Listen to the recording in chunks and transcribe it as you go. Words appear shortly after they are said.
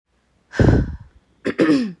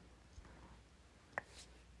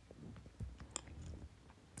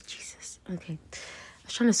Jesus. Okay. I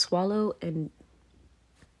was trying to swallow and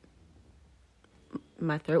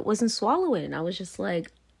my throat wasn't swallowing. I was just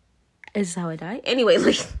like, is this how I die? Anyway,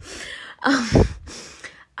 like, um,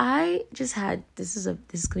 I just had, this is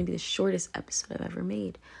going to be the shortest episode I've ever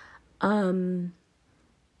made. Wait,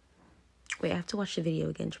 I have to watch the video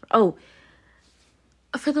again. Oh,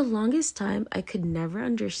 for the longest time, I could never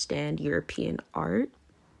understand European art.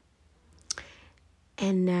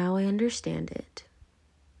 And now I understand it.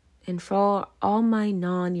 And for all my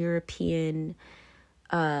non-European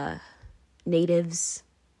natives,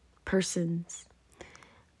 persons,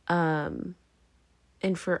 and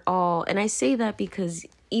for all, and I say that because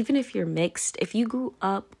even if you're mixed, if you grew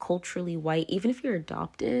up culturally white, even if you're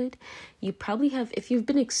adopted, you probably have, if you've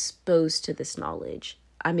been exposed to this knowledge,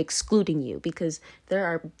 I'm excluding you because there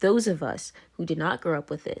are those of us who did not grow up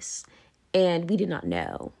with this and we did not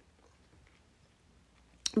know.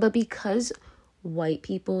 But because white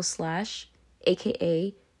people /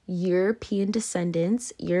 aka European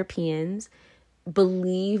descendants, Europeans,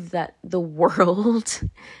 believe that the world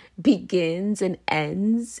begins and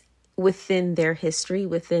ends within their history,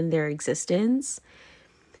 within their existence,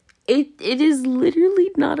 it is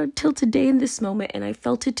literally not until today in this moment, and I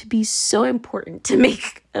felt it to be so important to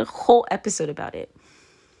make a whole episode about it,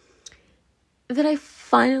 that I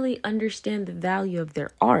finally understand the value of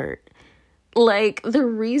their art. Like, the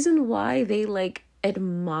reason why they, like,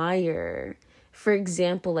 admire, for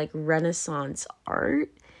example, like, Renaissance art,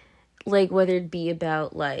 like, whether it be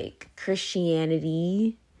about, like,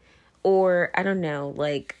 Christianity, or, I don't know,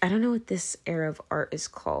 like, I don't know what this era of art is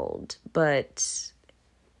called, but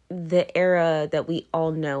the era that we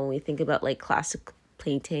all know when we think about, like, classic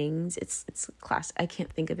paintings, it's class. I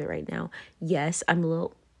can't think of it right now. Yes, I'm a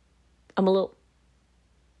little,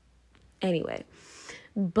 anyway,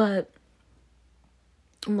 but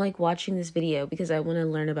I'm like watching this video because I want to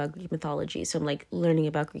learn about Greek mythology. So I'm like learning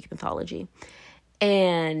about Greek mythology.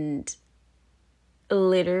 And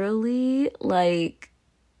literally, like,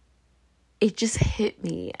 it just hit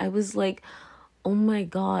me. I was like, oh my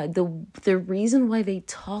God, the reason why they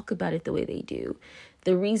talk about it the way they do,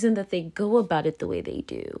 the reason that they go about it the way they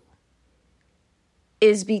do,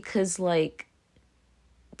 is because, like,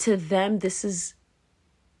 to them, this is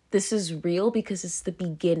real because it's the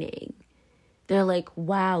beginning. They're like,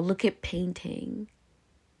 wow, look at painting.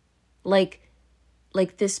 Like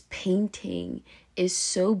this painting is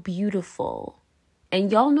so beautiful. And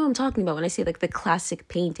y'all know what I'm talking about when I say, like, the classic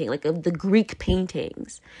painting, like, of the Greek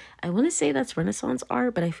paintings. I want to say that's Renaissance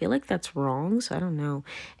art, but I feel like that's wrong, so I don't know.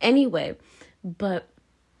 Anyway, but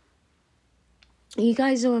you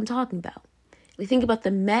guys know what I'm talking about. You think about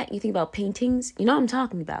the Met, you think about paintings, you know what I'm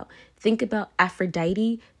talking about. Think about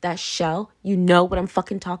Aphrodite, that shell, you know what I'm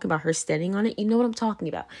fucking talking about, her standing on it, you know what I'm talking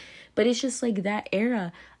about. But it's just like that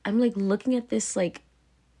era. I'm like looking at this, like,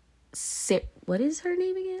 what is her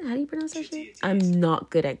name again? How do you pronounce that shit? I'm not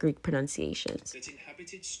good at Greek pronunciations. That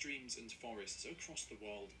inhabited streams and forests across the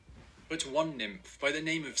world. But one nymph by the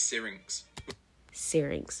name of Syrinx.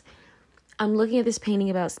 Syrinx. I'm looking at this painting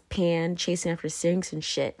about Pan chasing after Syrinx and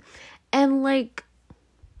shit. And, like,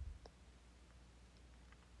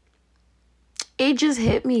 it just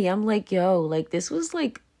hit me. I'm like, yo, like, this was,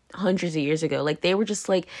 like, hundreds of years ago. Like, they were just,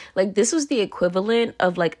 like, this was the equivalent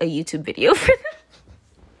of, like, a YouTube video for them.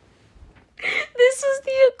 This was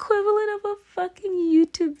the equivalent of a fucking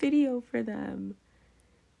YouTube video for them.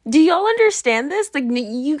 Do y'all understand this? Like,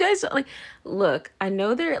 you guys, like, look, I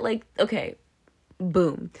know they're, like, okay,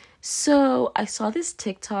 boom. So, I saw this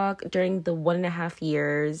TikTok during the 1.5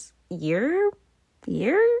 years, year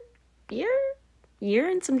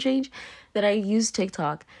and some change that I used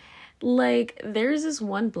TikTok. Like, there's this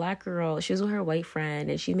one black girl, she was with her white friend,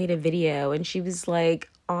 and she made a video, and she was, like,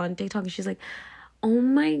 on TikTok, and she's like, oh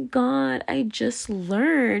my God, I just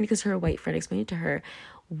learned, because her white friend explained it to her,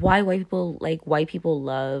 why white people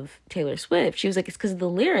love Taylor Swift. She was like, it's because of the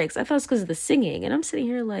lyrics. I thought it's because of the singing. And I'm sitting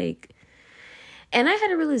here like, and I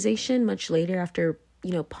had a realization much later after,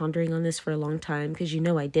 you know, pondering on this for a long time, because, you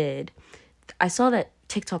know, I did. I saw that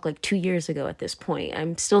TikTok like 2 years ago at this point.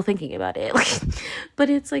 I'm still thinking about it. Like, but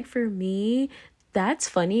it's like, for me, that's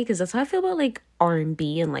funny because that's how I feel about like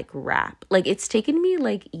R&B and like rap. Like, it's taken me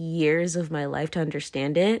like years of my life to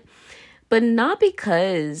understand it, but not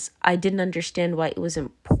because I didn't understand why it was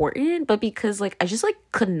important, but because like I just like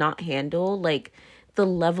could not handle like the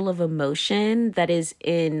level of emotion that is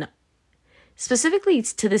in, specifically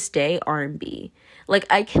to this day, R&B. Like,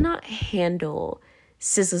 I cannot handle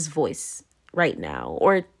SZA's voice right now,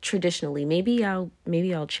 or traditionally. Maybe I'll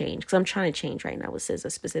change, because I'm trying to change right now with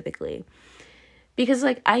SZA specifically. Because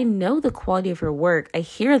like I know the quality of her work, I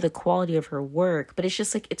hear the quality of her work, but it's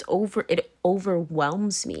just like it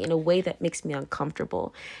overwhelms me in a way that makes me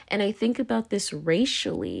uncomfortable. And I think about this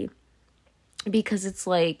racially because it's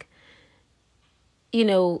like, you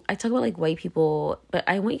know, I talk about like white people, but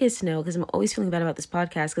I want you guys to know, because I'm always feeling bad about this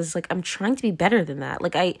podcast, because it's like I'm trying to be better than that.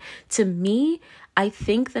 To me, I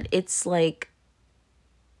think that it's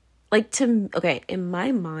okay, in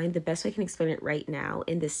my mind, the best way I can explain it right now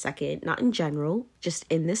in this second, not in general, just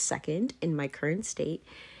in this second, in my current state,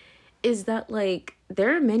 is that like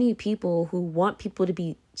there are many people who want people to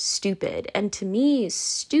be stupid. And to me,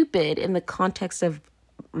 stupid in the context of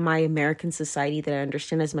my American society that I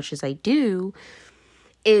understand as much as I do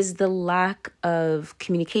is the lack of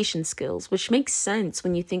communication skills, which makes sense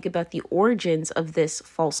when you think about the origins of this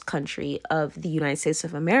false country of the United States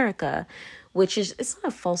of America, which is, it's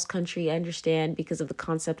not a false country, I understand, because of the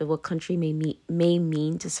concept of what country may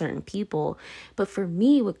mean to certain people. But for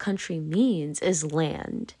me, what country means is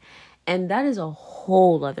land. And that is a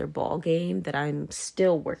whole other ball game that I'm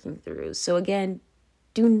still working through. So again,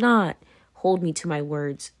 do not hold me to my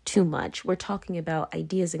words too much. We're talking about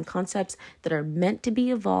ideas and concepts that are meant to be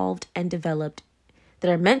evolved and developed, that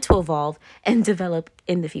are meant to evolve and develop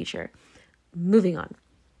in the future. Moving on.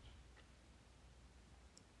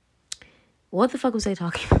 What the fuck was I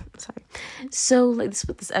talking about? Sorry. So like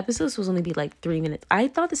this episode was only be like 3 minutes. I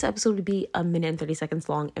thought this episode would be 1 minute and 30 seconds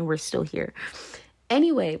long, and we're still here.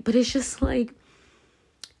 Anyway, but it's just like,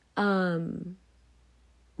 what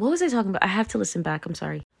was I talking about? I have to listen back. I'm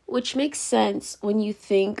sorry. Which makes sense when you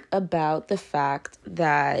think about the fact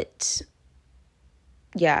that,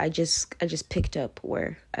 yeah, I just picked up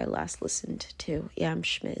where I last listened to. Yeah, I'm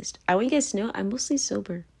schmizzed. I want you guys to know I'm mostly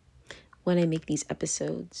sober when I make these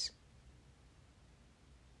episodes.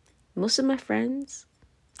 Most of my friends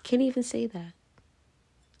can't even say that.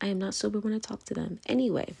 I am not sober when I talk to them.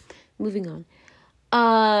 Anyway, moving on.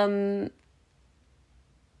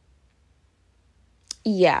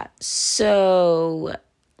 Yeah, so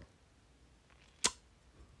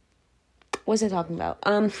what was I talking about?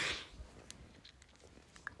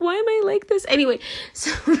 Why am I like this? Anyway,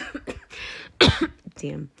 so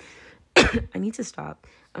damn. I need to stop.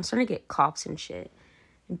 I'm starting to get coughs and shit.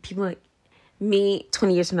 And people like me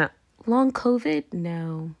 20 years from now, long COVID?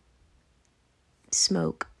 No.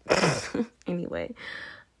 Smoke. Anyway.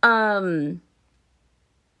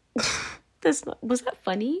 Was that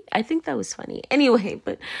funny? I think that was funny. Anyway,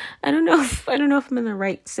 but I don't know if I'm in the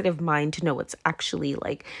right state of mind to know what's actually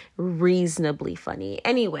like reasonably funny.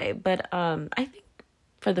 Anyway, but I think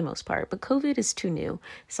for the most part, but COVID is too new.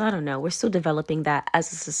 So I don't know. We're still developing that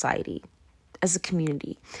as a society, as a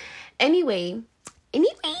community. Anyway.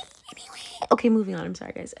 Okay, moving on. I'm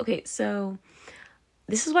sorry, guys. Okay, so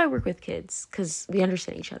this is why I work with kids, because we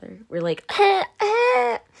understand each other. We're like,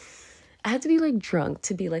 I had to be like drunk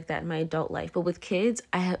to be like that in my adult life, but with kids,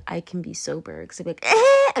 I can be sober because I'm like,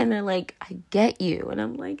 and they're like, I get you, and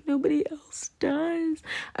I'm like, nobody else does.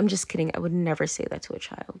 I'm just kidding. I would never say that to a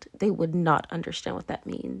child. They would not understand what that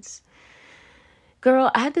means.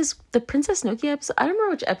 Girl, I had the Princess Nokia episode. I don't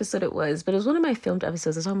remember which episode it was, but it was one of my filmed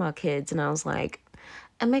episodes. I was talking about kids, and I was like,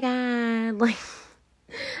 oh my god, like,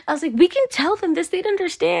 I was like, we can tell them this. They'd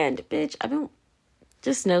understand, bitch. I don't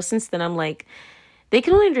just know. Since then, I'm like, they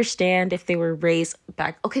can only understand if they were raised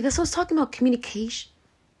back. Okay, that's what I was talking about. Communication.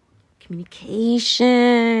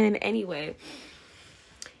 Anyway,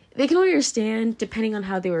 they can only understand depending on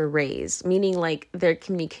how they were raised, meaning like their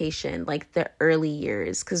communication, like the early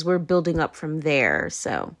years, because we're building up from there.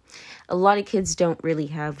 So a lot of kids don't really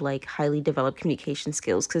have like highly developed communication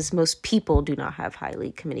skills, because most people do not have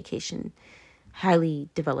highly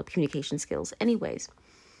developed communication skills anyways.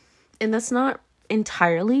 And that's not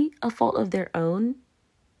entirely a fault of their own.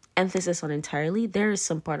 Emphasis on entirely. There is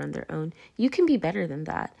some part on their own. You can be better than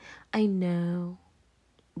that. I know.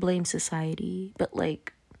 Blame society. But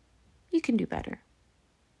like, you can do better.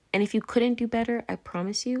 And if you couldn't do better, I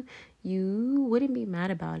promise you, you wouldn't be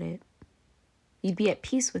mad about it. You'd be at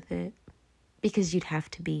peace with it. Because you'd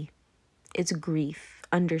have to be. It's grief.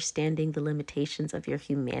 Understanding the limitations of your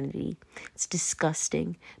humanity. It's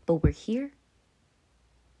disgusting. But we're here.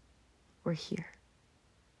 We're here.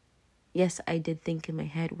 Yes, I did think in my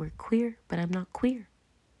head, we're queer, but I'm not queer.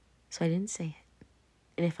 So I didn't say it.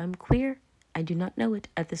 And if I'm queer, I do not know it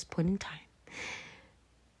at this point in time.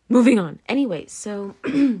 Moving on. Anyway, so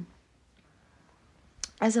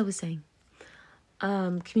as I was saying,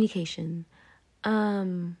 communication. I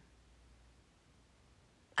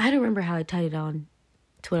don't remember how I tied it on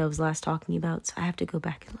to what I was last talking about, so I have to go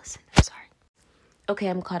back and listen. I'm sorry. Okay,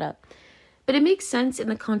 I'm caught up. But it makes sense in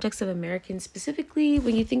the context of Americans, specifically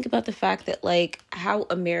when you think about the fact that, like, how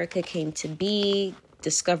America came to be,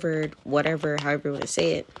 discovered, whatever, however you want to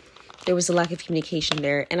say it. There was a lack of communication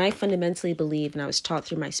there. And I fundamentally believe, and I was taught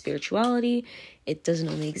through my spirituality, it doesn't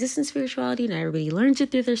only exist in spirituality, and everybody learns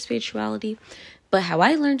it through their spirituality. But how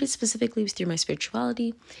I learned it specifically was through my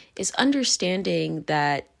spirituality, is understanding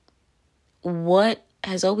that what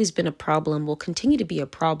has always been a problem will continue to be a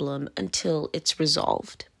problem until it's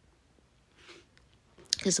resolved.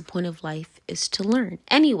 Because the point of life is to learn.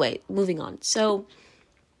 Anyway, moving on. So,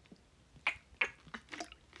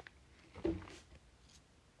 I'm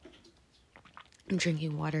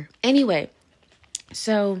drinking water. Anyway,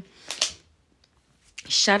 so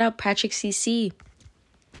shout out Patrick CC.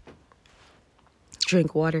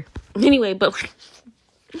 Drink water. Anyway, but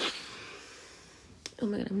oh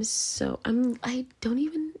my god, I'm pretty drunk. Like, I can't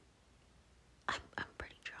even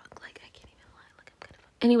lie. Like, I'm kind of.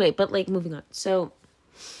 Anyway, but like, moving on. So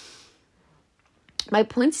my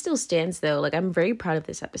point still stands though. Like, I'm very proud of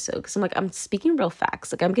this episode because I'm speaking real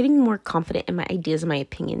facts. Like, I'm getting more confident in my ideas and my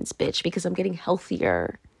opinions, bitch, because I'm getting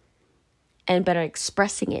healthier and better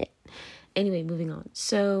expressing it. Anyway, moving on.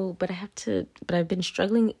 So, but I've been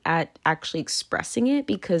struggling at actually expressing it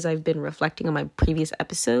because I've been reflecting on my previous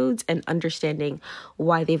episodes and understanding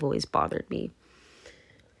why they've always bothered me.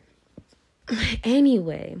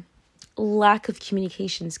 Anyway, lack of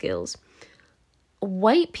communication skills.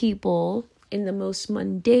 White people, in the most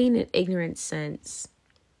mundane and ignorant sense,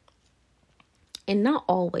 and not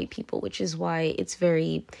all white people, which is why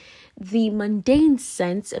the mundane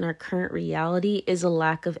sense in our current reality is a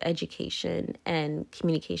lack of education and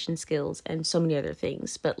communication skills and so many other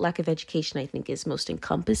things. But lack of education, I think, is most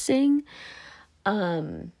encompassing.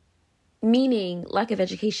 Meaning lack of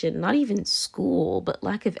education, not even school, but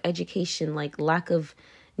lack of education, like lack of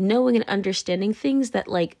knowing and understanding things that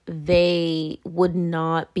like they would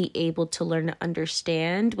not be able to learn to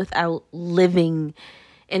understand without living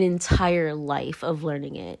an entire life of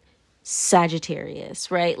learning it. Sagittarius,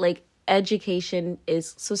 right? Like, education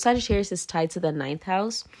is, so Sagittarius is tied to the 9th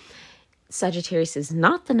house. Sagittarius is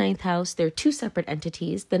not the 9th house. They're two separate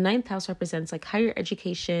entities. The 9th house represents like higher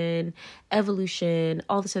education, evolution,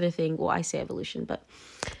 all this other thing. Well, I say evolution, but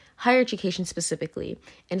higher education specifically.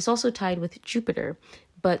 And it's also tied with Jupiter.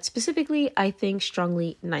 But specifically, I think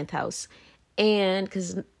strongly 9th house. And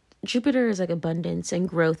because Jupiter is like abundance and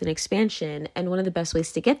growth and expansion. And one of the best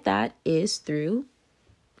ways to get that is through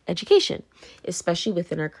education, especially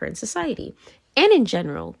within our current society and in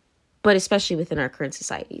general, but especially within our current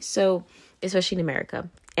society. So especially in America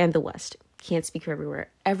and the West. Can't speak for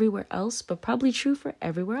everywhere else, but probably true for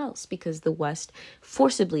everywhere else because the West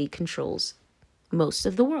forcibly controls most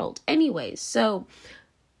of the world. Anyways, so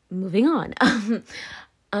moving on.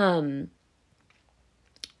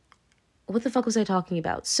 What the fuck was I talking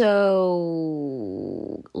about?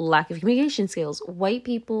 So, lack of communication skills. White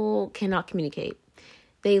people cannot communicate.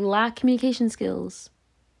 They lack communication skills.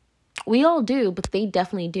 We all do, but they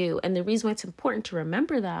definitely do. And the reason why it's important to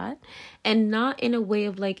remember that, and not in a way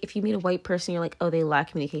of like, if you meet a white person, you're like, oh, they lack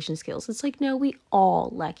communication skills. It's like, no, we all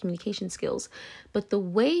lack communication skills. But the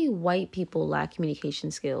way white people lack communication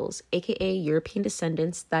skills, aka European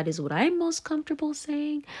descendants, that is what I'm most comfortable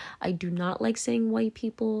saying. I do not like saying white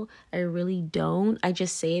people. I really don't. I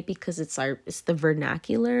just say it because it's the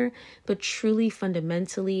vernacular, but truly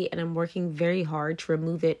fundamentally, and I'm working very hard to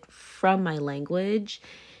remove it from my language,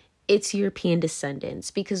 it's European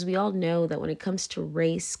descendants, because we all know that when it comes to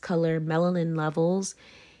race, color, melanin levels,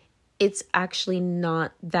 it's actually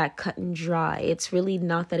not that cut and dry. It's really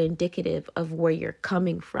not that indicative of where you're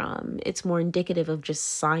coming from. It's more indicative of just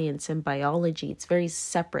science and biology. It's very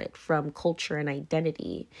separate from culture and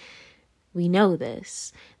identity. We know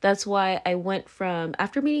this. That's why I went from,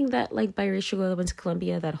 after meeting that like biracial girl that went to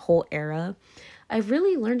Columbia, that whole era, I've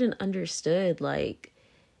really learned and understood, like,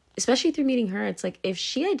 especially through meeting her, it's like, if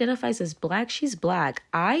she identifies as black, she's black.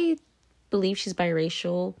 I believe she's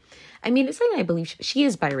biracial. I mean, it's like I believe she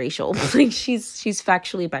is biracial. Like, she's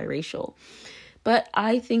factually biracial. But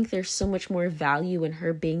I think there's so much more value in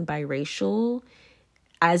her being biracial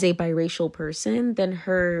as a biracial person than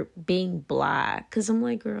her being black. Because I'm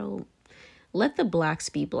like, girl, let the blacks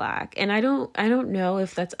be black. And I don't know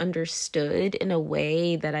if that's understood in a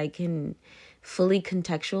way that I can fully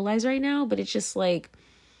contextualize right now, but it's just like,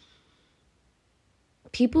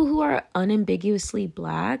 people who are unambiguously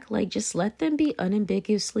black, like, just let them be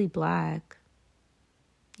unambiguously black.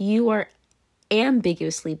 You are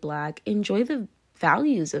ambiguously black. Enjoy the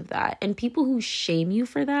values of that. And people who shame you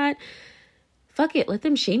for that, fuck it, let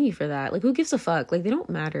them shame you for that. Like, who gives a fuck? Like, they don't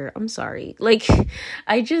matter. I'm sorry. Like,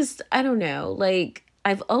 I don't know. Like,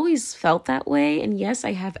 I've always felt that way. And yes,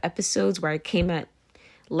 I have episodes where I came at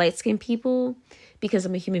light-skinned people because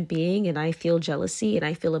I'm a human being and I feel jealousy and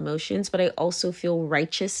I feel emotions, but I also feel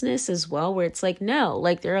righteousness as well, where it's like, no,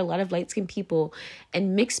 like there are a lot of light-skinned people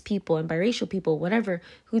and mixed people and biracial people, whatever,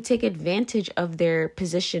 who take advantage of their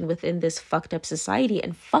position within this fucked up society,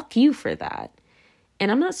 and fuck you for that.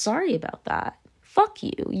 And I'm not sorry about that. Fuck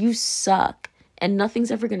you. You suck. And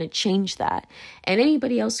nothing's ever going to change that. And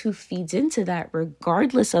anybody else who feeds into that,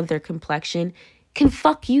 regardless of their complexion, can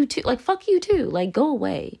fuck you too. Like, fuck you too. Like, go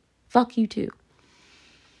away. Fuck you too.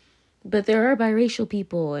 But there are biracial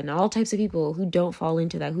people and all types of people who don't fall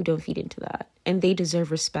into that, who don't feed into that. And they deserve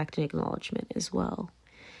respect and acknowledgement as well.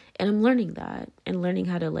 And I'm learning that and learning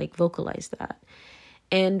how to like vocalize that.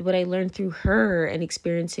 And what I learned through her and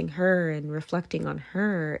experiencing her and reflecting on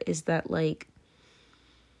her is that like,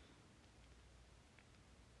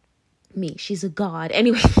 me, she's a god.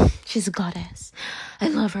 Anyway, she's a goddess. I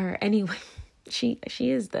love her. Anyway, she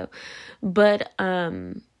is though. But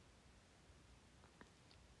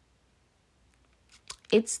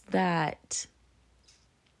it's that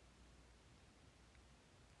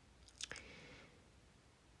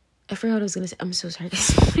I forgot what I was gonna say. I'm so sorry,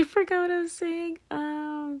 guys. I forgot what I was saying.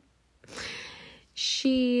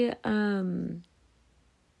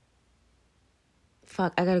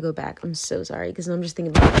 Fuck, I gotta go back. I'm so sorry, because I'm just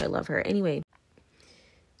thinking about how much I love her. Anyway,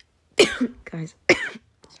 guys,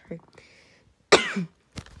 sorry. I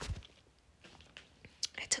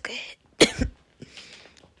took a hit.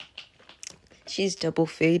 She's double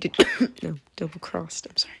faded. No, double crossed.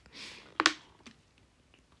 I'm sorry.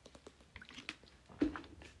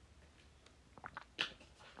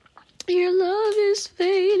 Your love is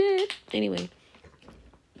faded. Anyway.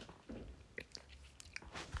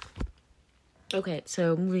 Okay,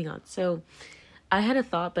 so moving on. So I had a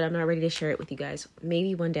thought, but I'm not ready to share it with you guys.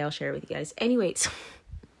 Maybe one day I'll share it with you guys. Anyways,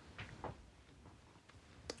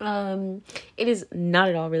 it is not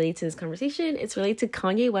at all related to this conversation. It's related to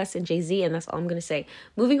Kanye West and Jay-Z, and that's all I'm gonna say.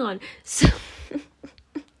 Moving on.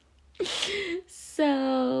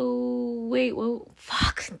 So wait, well,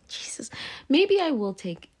 fuck, Jesus. Maybe I will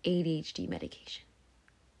take ADHD medication.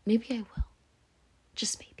 Maybe I will.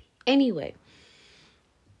 Just maybe. Anyway.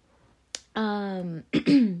 I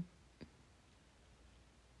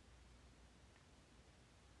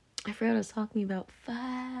forgot what I was talking about.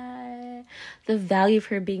 The value of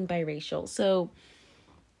her being biracial. So,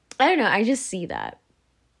 I don't know. I just see that.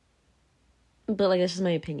 But, like, that's just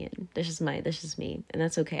my opinion. That's just me. And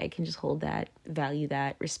that's okay. I can just hold that, value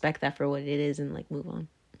that, respect that for what it is, and, like, move on.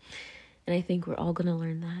 And I think we're all gonna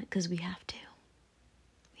learn that, because we have to.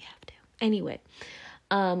 We have to. Anyway.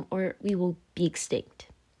 Or we will be extinct.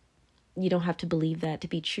 You don't have to believe that to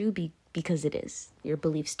be true because it is. Your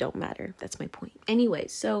beliefs don't matter. That's my point. Anyway,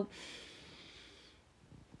 so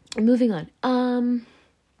moving on.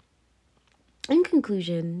 In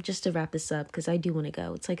conclusion, just to wrap this up, because I do want to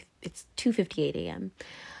go. It's 2:58 a.m.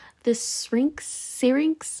 The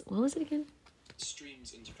Syrinx, what was it again?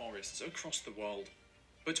 Streams and forests across the world,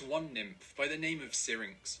 but one nymph by the name of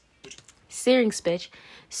Syrinx Syrinx, bitch.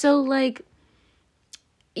 So, like,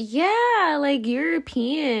 yeah, like,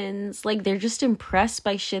 Europeans, like, they're just impressed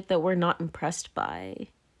by shit that we're not impressed by.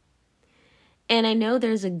 And I know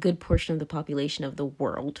there's a good portion of the population of the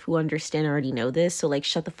world who understand and already know this. So, like,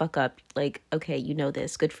 shut the fuck up. Like, okay, you know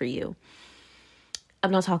this. Good for you.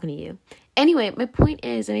 I'm not talking to you. Anyway, my point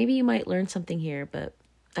is, and maybe you might learn something here, but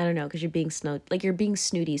I don't know, because you're being you're being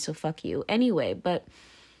snooty, so fuck you. Anyway, but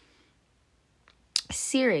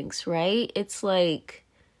Syrinx, right? It's like,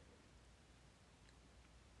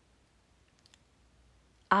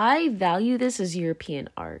 I value this as European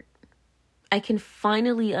art. I can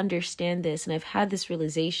finally understand this, and I've had this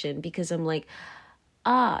realization because I'm like,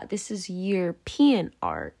 this is European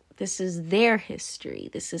art. This is their history.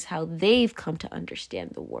 This is how they've come to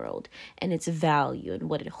understand the world and its value and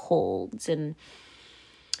what it holds and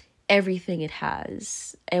everything it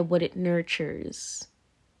has and what it nurtures.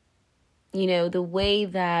 You know, the way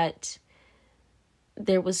that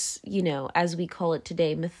there was, you know, as we call it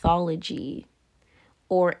today, mythology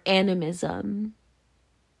or animism.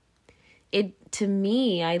 To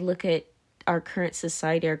me, I look at our current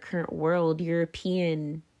society, our current world,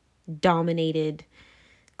 European dominated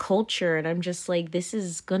culture, and I'm just like, this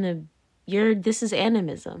is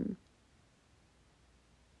animism.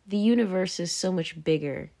 The universe is so much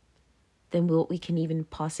bigger than what we can even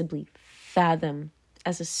possibly fathom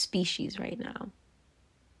as a species right now.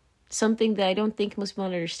 Something that I don't think most people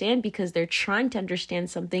understand, because they're trying to understand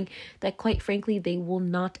something that, quite frankly, they will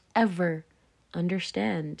not ever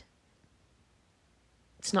understand.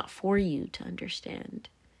 It's not for you to understand.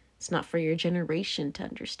 It's not for your generation to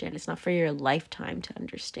understand. It's not for your lifetime to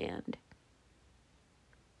understand.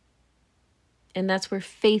 And that's where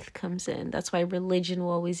faith comes in. That's why religion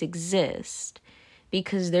will always exist,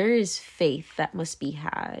 because there is faith that must be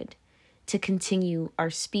had to continue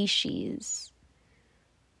our species,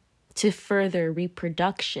 to further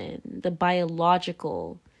reproduction, the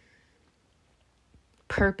biological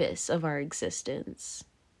purpose of our existence.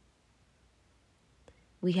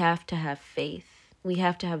 We have to have faith. We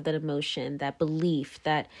have to have that emotion, that belief,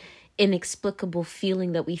 that inexplicable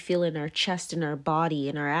feeling that we feel in our chest, in our body,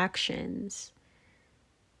 in our actions.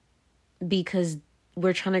 Because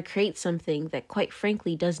we're trying to create something that, quite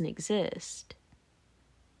frankly, doesn't exist.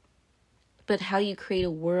 But how you create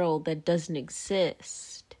a world that doesn't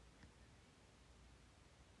exist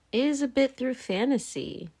is a bit through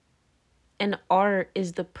fantasy. And art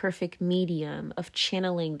is the perfect medium of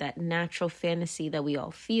channeling that natural fantasy that we all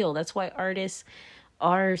feel. That's why artists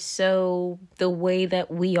are so the way that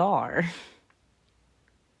we are.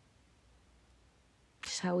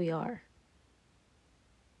 Just how we are.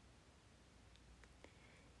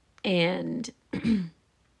 And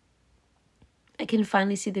I can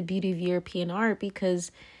finally see the beauty of European art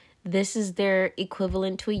because this is their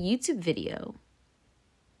equivalent to a YouTube video.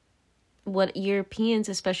 What Europeans,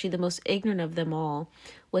 especially the most ignorant of them all,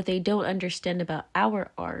 what they don't understand about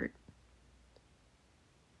our art,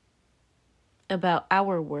 about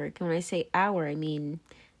our work. And when I say our, I mean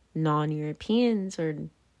non-Europeans or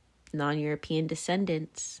non-European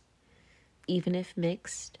descendants, even if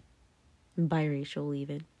mixed, biracial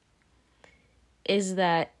even, is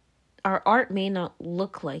that our art may not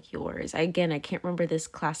look like yours. Again, I can't remember this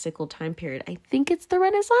classical time period. I think it's the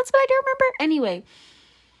Renaissance, but I don't remember. Anyway,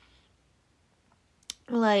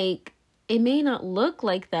 like, it may not look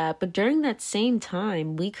like that, but during that same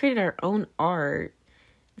time, we created our own art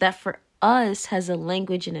that for us has a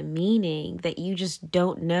language and a meaning that you just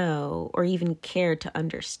don't know or even care to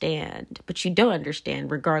understand. But you don't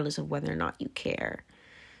understand regardless of whether or not you care.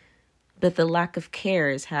 But the lack of care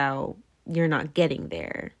is how you're not getting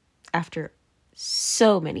there after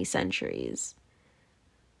so many centuries.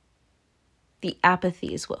 The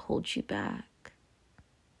apathy is what holds you back.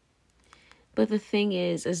 But the thing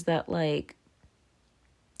is that, like,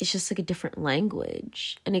 it's just like a different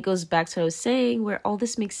language. And it goes back to what I was saying, where all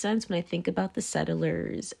this makes sense when I think about the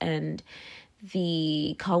settlers and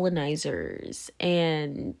the colonizers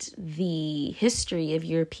and the history of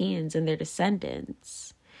Europeans and their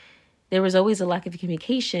descendants. There was always a lack of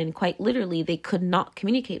communication. Quite literally, they could not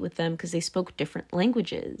communicate with them because they spoke different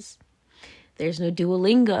languages. There's no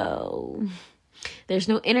Duolingo. There's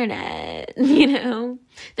no internet,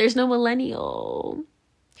 There's no millennial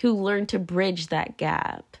who learned to bridge that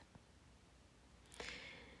gap.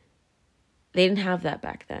 They didn't have that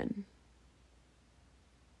back then.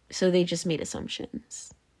 So they just made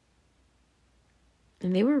assumptions.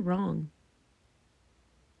 And they were wrong.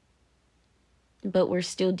 But we're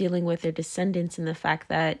still dealing with their descendants and the fact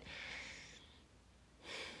that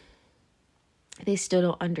they still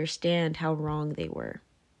don't understand how wrong they were.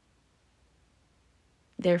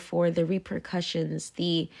 Therefore, the repercussions,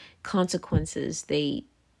 the consequences,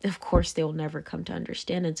 of course, they will never come to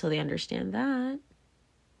understand until they understand that.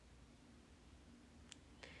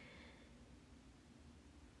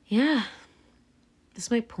 Yeah,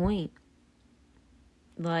 that's my point.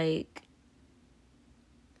 Like,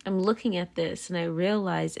 I'm looking at this and I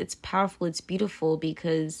realize it's powerful, it's beautiful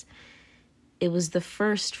because it was the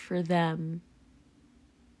first for them.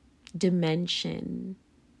 Dimension,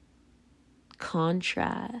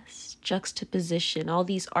 contrast, juxtaposition, all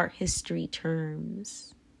these art history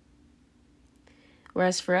terms.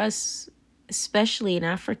 Whereas for us, especially in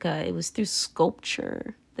Africa, it was through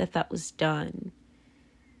sculpture that was done.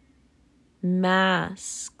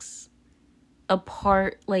 Masks,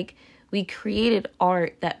 like we created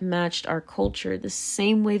art that matched our culture the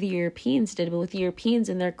same way the Europeans did. But with the Europeans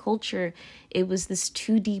and their culture, it was this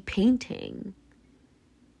 2D painting.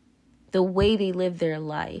 The way they live their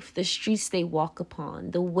life, the streets they walk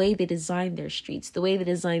upon, the way they design their streets, the way they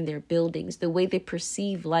design their buildings, the way they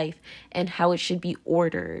perceive life and how it should be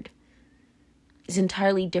ordered is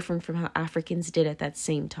entirely different from how Africans did at that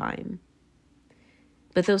same time.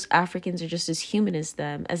 But those Africans are just as human as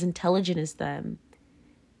them, as intelligent as them.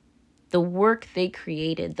 The work they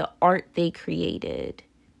created, the art they created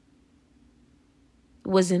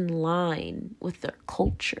was in line with their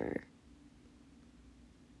culture.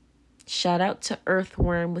 Shout out to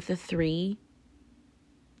Earthworm with a 3.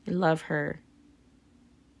 I love her.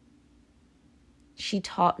 She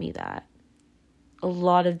taught me that. A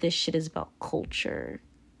lot of this shit is about culture.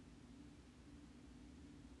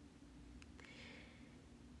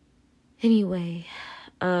 Anyway,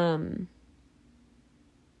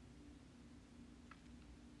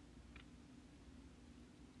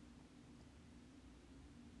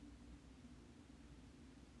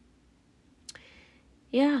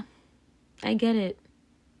 yeah, I get it.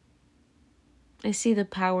 I see the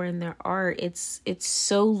power in their art. It's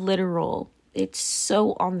so literal. It's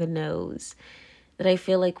so on the nose that I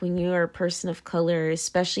feel like when you are a person of color,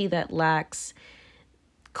 especially that lacks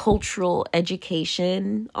cultural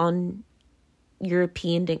education on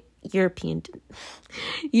European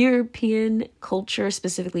culture,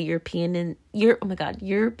 specifically Europeans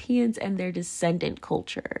and their descendant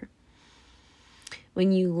culture.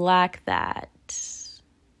 When you lack that,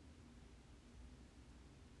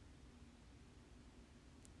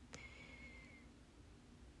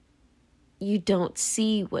 you don't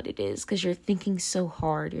see what it is because you're thinking so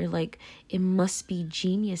hard. You're like, it must be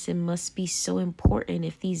genius. It must be so important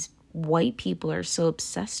if these white people are so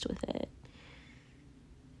obsessed with it.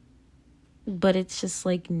 But it's just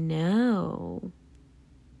like, no.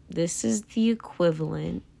 This is the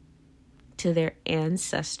equivalent to their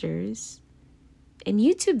ancestors in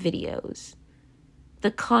YouTube videos. The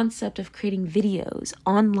concept of creating videos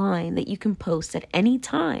online that you can post at any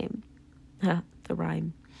time. The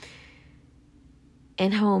rhyme.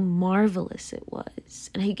 And how marvelous it was.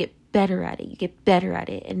 And how you get better at it. You get better at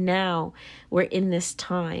it. And now we're in this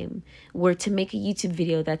time where to make a YouTube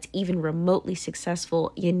video that's even remotely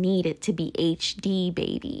successful, you need it to be HD,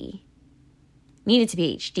 baby. You need it to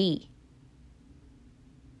be HD.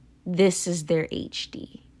 This is their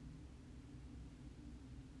HD.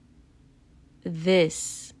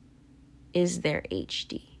 This is their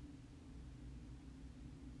HD.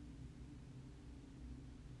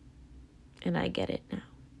 And I get it now.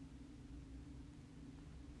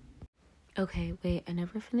 Okay, wait, I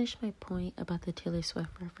never finished my point about the Taylor Swift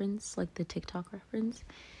reference, like the TikTok reference.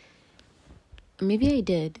 Maybe I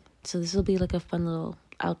did. So this will be like a fun little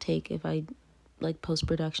outtake if I like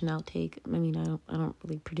post-production outtake. I mean, I don't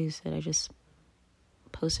really produce it. I just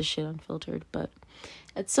post the shit unfiltered, but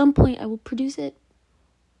at some point I will produce it.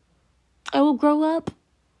 I will grow up.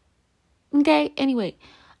 Okay, anyway.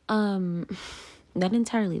 Not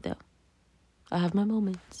entirely though. I have my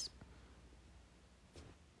moments.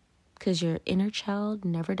 Because your inner child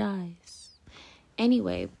never dies.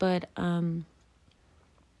 Anyway, but, and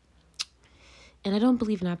I don't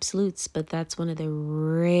believe in absolutes, but that's one of the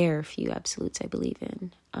rare few absolutes I believe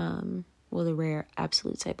in. Well, the rare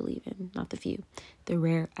absolutes I believe in, not the few. The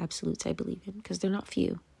rare absolutes I believe in, because they're not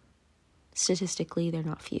few. Statistically, they're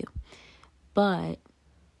not few. But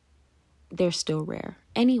they're still rare.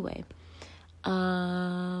 Anyway,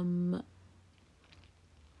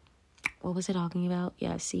 what was I talking about?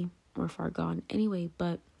 Yeah, see, we're far gone. Anyway,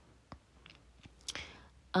 but,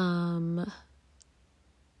 wait,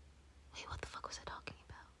 what the fuck was I talking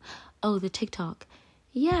about? Oh, the TikTok.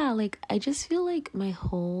 Yeah, like, I just feel like my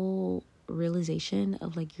whole realization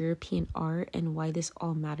of, like, European art and why this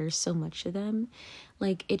all matters so much to them,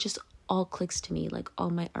 like, it just all clicks to me. Like, all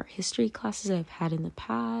my art history classes I've had in the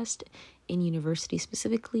past, in university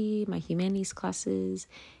specifically, my humanities classes,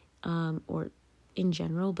 or in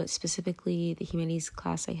general, but specifically the humanities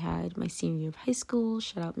class I had my senior year of high school.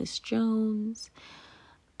 Shout out Miss Jones.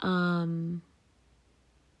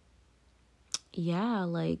 Yeah,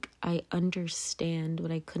 like, I understand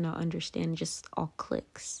what I could not understand, just all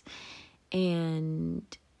clicks. And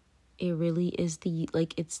it really is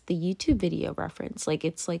it's the YouTube video reference. Like,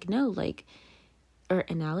 it's like, no, like, or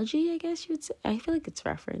analogy, I guess you would say. I feel like it's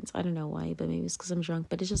reference. I don't know why, but maybe it's because I'm drunk.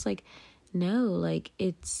 But it's just like, no, like,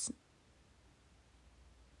 it's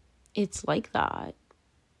like that.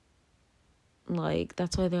 Like,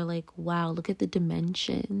 that's why they're like, wow, look at the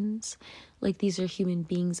dimensions. Like, these are human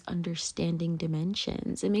beings understanding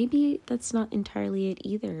dimensions. And maybe that's not entirely it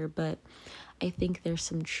either, but I think there's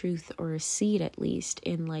some truth, or a seed at least,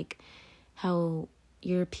 in like how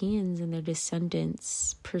Europeans and their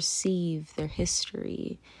descendants perceive their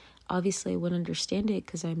history. Obviously, I wouldn't understand it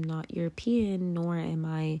because I'm not European, nor am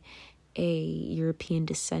I a European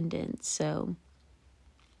descendant. So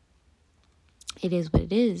it is what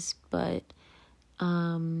it is, but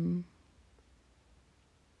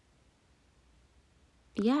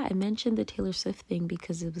yeah, I mentioned the Taylor Swift thing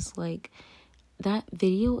because it was like, that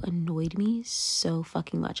video annoyed me so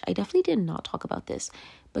fucking much. I definitely did not talk about this,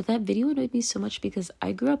 but that video annoyed me so much because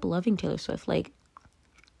I grew up loving Taylor Swift. Like,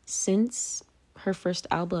 since her first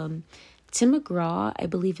album, Tim McGraw, I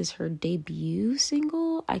believe, is her debut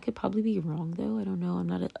single. I could probably be wrong though. I don't know. I'm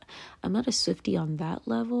not a Swiftie on that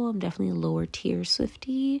level. I'm definitely a lower tier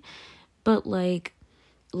Swiftie, but like,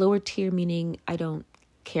 lower tier meaning I don't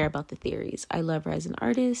care about the theories. I love her as an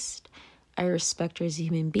artist. I respect her as a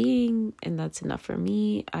human being, and that's enough for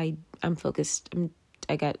me. I'm focused. I'm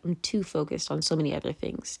too focused on so many other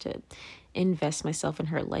things to invest myself in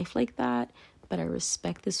her life like that. But I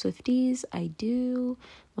respect the Swifties. I do.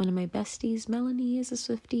 One of my besties, Melanie, is a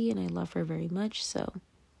Swiftie, and I love her very much. So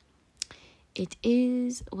it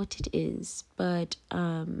is what it is. But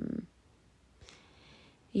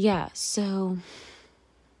yeah. So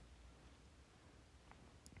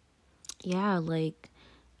yeah, like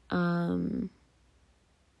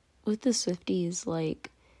with the Swifties,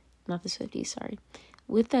 like not the Swifties, sorry.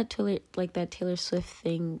 With that Taylor Swift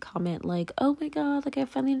thing comment, like, oh my god, like I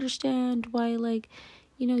finally understand why, like,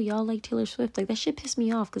 y'all like Taylor Swift. Like that shit pissed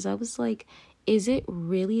me off because I was like, is it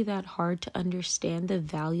really that hard to understand the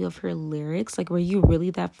value of her lyrics? Like, were you really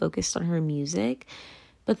that focused on her music?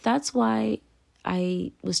 But that's why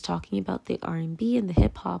I was talking about the R&B and the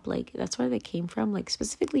hip hop. Like that's where they came from, like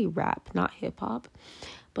specifically rap, not hip hop,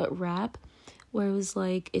 but rap, where it was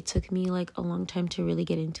like it took me like a long time to really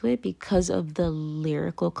get into it because of the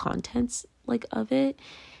lyrical contents like of it.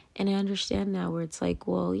 And I understand now where it's like,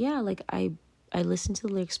 well, yeah, like I listened to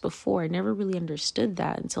the lyrics before. I never really understood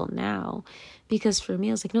that until now, because for me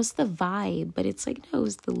I was like, no, it's the vibe, but it's like, no,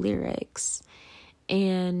 it's the lyrics.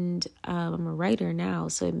 And I'm a writer now,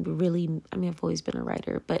 so I've always been a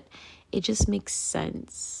writer, but it just makes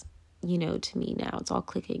sense, to me now. It's all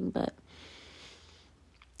clicking. But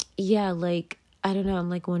yeah, like I don't know, I'm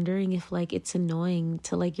like wondering if like it's annoying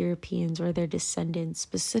to like Europeans or their descendants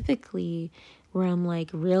specifically, where I'm like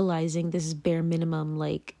realizing this is bare minimum,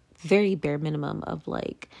 like very bare minimum of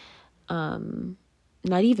like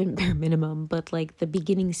not even bare minimum, but like the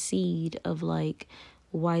beginning seed of like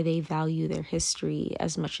why they value their history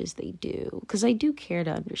as much as they do, because I do care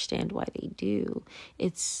to understand why they do.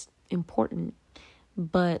 It's important.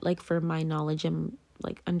 But like for my knowledge, I'm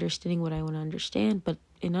like understanding what I want to understand, but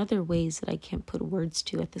in other ways that I can't put words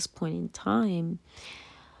to at this point in time,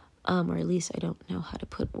 or at least I don't know how to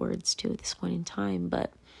put words to at this point in time,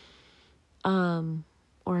 but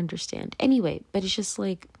or understand anyway. But it's just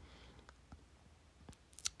like,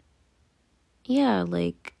 yeah,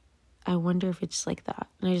 like I wonder if it's like that.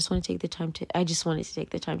 And I just wanted to take the time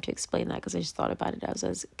to explain that, because I just thought about it as I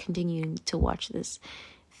was continuing to watch this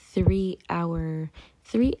 3 hours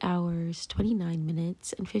 29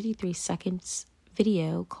 minutes and 53 seconds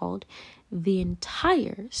video called The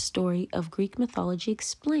Entire Story of Greek Mythology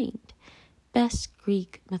Explained, Best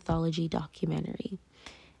Greek Mythology Documentary.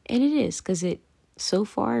 And it is, because it so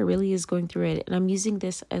far it really is going through it, and I'm using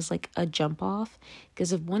this as like a jump off,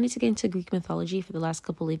 because I've wanted to get into Greek mythology for the last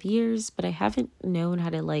couple of years, but I haven't known how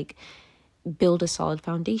to like build a solid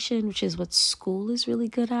foundation, which is what school is really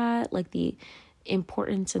good at, like the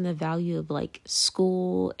importance and the value of like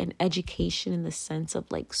school and education, in the sense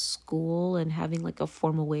of like school and having like a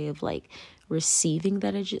formal way of like receiving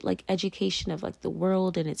that education of like the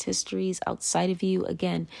world and its histories outside of you.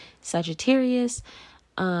 Again, Sagittarius,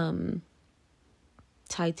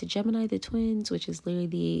 tied to Gemini, the twins, which is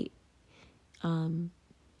literally the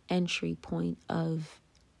entry point of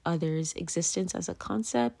others' existence as a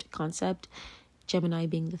concept. Gemini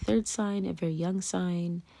being the third sign, a very young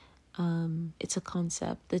sign. It's a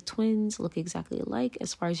concept. The twins look exactly alike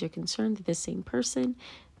as far as you're concerned. They're the same person,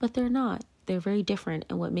 but they're not. They're very different,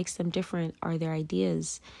 and what makes them different are their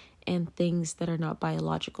ideas and things that are not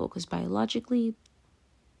biological, because biologically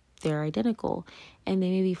they're identical, and they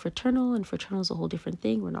may be fraternal, and fraternal is a whole different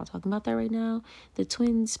thing. We're not talking about that right now. The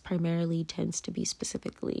twins primarily tends to be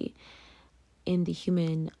specifically in the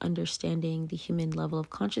human understanding, the human level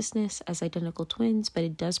of consciousness, as identical twins, but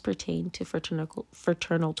it does pertain to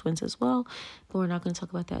fraternal twins as well. But we're not going to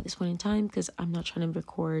talk about that at this point in time, because I'm not trying to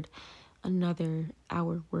record another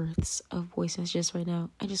hour worths of voice messages right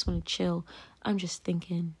now. I just want to chill. I'm just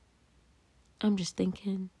thinking.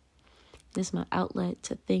 This is my outlet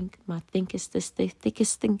to think. My thinkest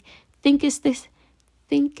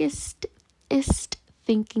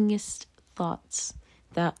thinkingest thoughts.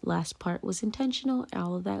 That last part was intentional.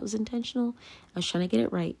 All of that was intentional. I was trying to get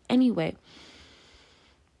it right. Anyway,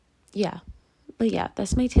 yeah. But yeah,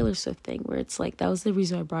 that's my Taylor Swift thing, where it's like, that was the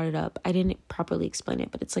reason I brought it up. I didn't properly explain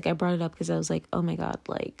it, but it's like I brought it up because I was like, oh my God,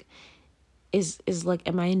 like, is like,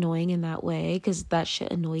 am I annoying in that way? Because that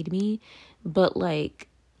shit annoyed me. But like,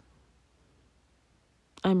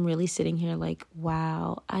 I'm really sitting here like,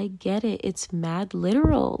 wow, I get it. It's mad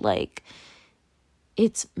literal. Like,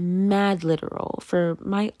 it's mad literal. For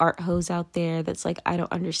my art hoes out there that's like, I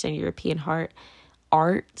don't understand European heart,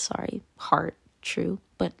 true,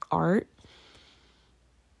 but art,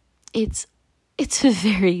 it's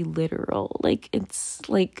very literal. Like, it's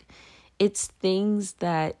things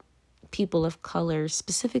that people of color,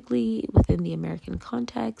 specifically within the American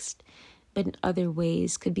context, but in other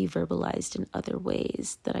ways could be verbalized in other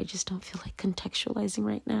ways that I just don't feel like contextualizing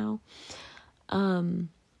right now.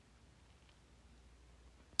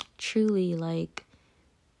 Truly, like,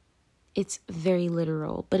 it's very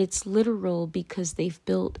literal, but it's literal because they've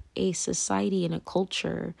built a society and a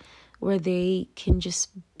culture where they can just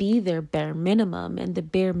be their bare minimum, and the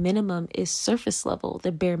bare minimum is surface level.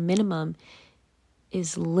 The bare minimum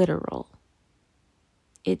is literal.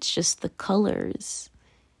 It's just the colors,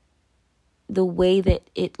 the way that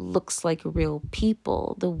it looks like real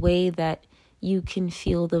people, the way that you can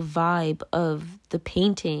feel the vibe of the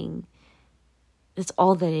painting. It's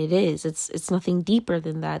all that it is. It's nothing deeper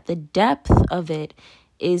than that. The depth of it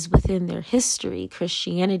is within their history,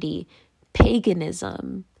 Christianity,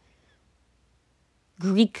 paganism,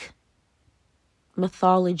 Greek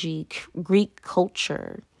mythology, Greek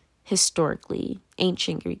culture, historically,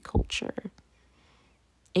 ancient Greek culture.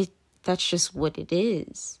 That's just what it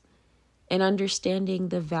is. And understanding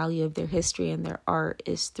the value of their history and their art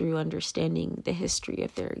is through understanding the history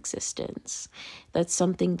of their existence. That's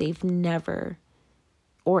something they've never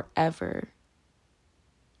or ever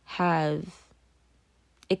have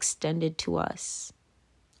extended to us,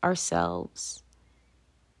 ourselves,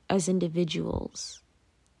 as individuals,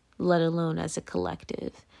 let alone as a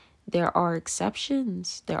collective. There are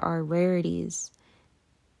exceptions, there are rarities,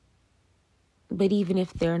 but even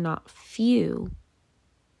if they're not few,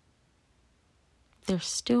 they're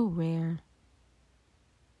still rare.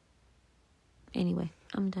 Anyway,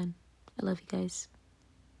 I'm done. I love you guys.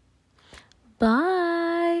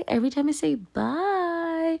 Bye. Every time I say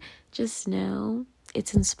bye, just know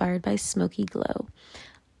it's inspired by Smoky Glow.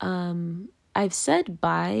 I've said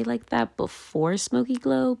bye like that before Smoky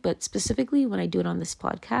Glow, but specifically when I do it on this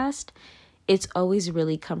podcast, it's always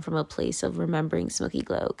really come from a place of remembering Smoky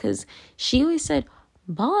Glow, because she always said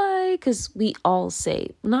bye, because we all say,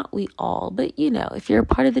 not we all, but you know, if you're a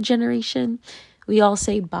part of the generation, we all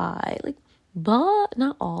say bye, like bye,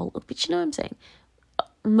 not all, but you know what I'm saying.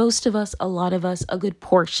 Most of us, a lot of us, a good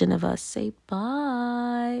portion of us say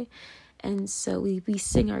bye. And so we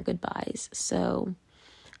sing our goodbyes. So,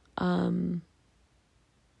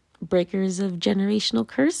 breakers of generational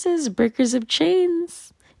curses, breakers of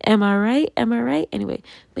chains. Am I right? Am I right? Anyway,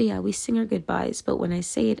 but yeah, we sing our goodbyes. But when I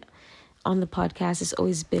say it on the podcast, it's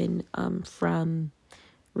always been from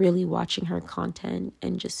really watching her content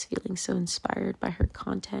and just feeling so inspired by her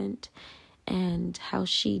content and how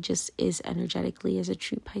she just is energetically as a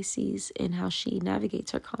true Pisces and how she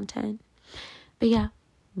navigates her content. But yeah,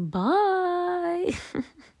 bye.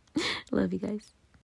 Love you guys.